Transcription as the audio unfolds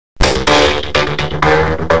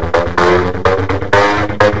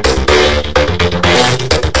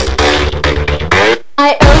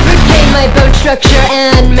I overcame my bone structure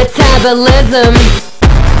and metabolism.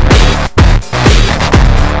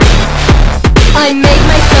 I made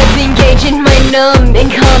myself engage in my numbing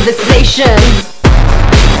conversation.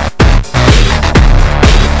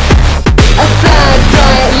 A fad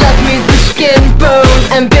diet left me with skin, bone,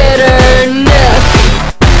 and bitterness.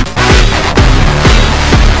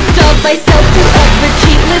 Stopped myself to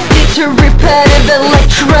appetite, listening to repetitive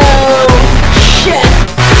electro shit.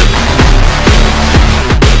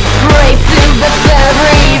 Right to the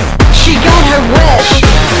fairies, she got her wish.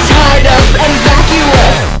 Tied up and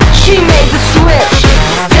vacuous, she made the switch.